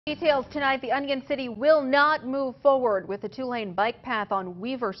Details tonight, the Onion City will not move forward with the two-lane bike path on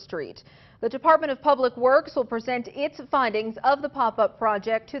Weaver Street. The Department of Public Works will present its findings of the pop-up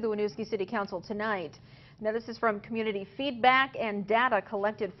project to the Winooski City Council tonight. Now, this is from community feedback and data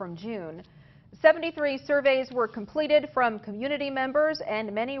collected from June. 73 surveys were completed from community members,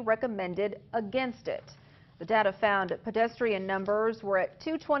 and many recommended against it. The data found pedestrian numbers were at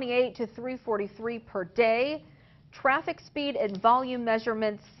 228 to 343 per day. Traffic speed and volume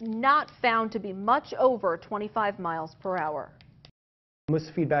measurements not found to be much over 25 miles per hour.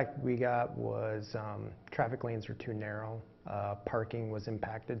 Most feedback we got was traffic lanes were too narrow, parking was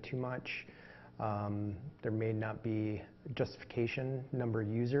impacted too much. There may not be justification number of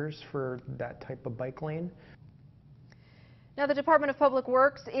users for that type of bike lane. Now, the Department of Public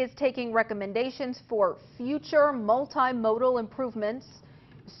Works is taking recommendations for future multimodal improvements.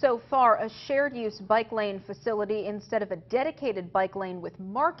 So far, a shared-use bike lane facility instead of a dedicated bike lane with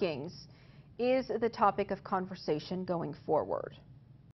markings is the topic of conversation going forward.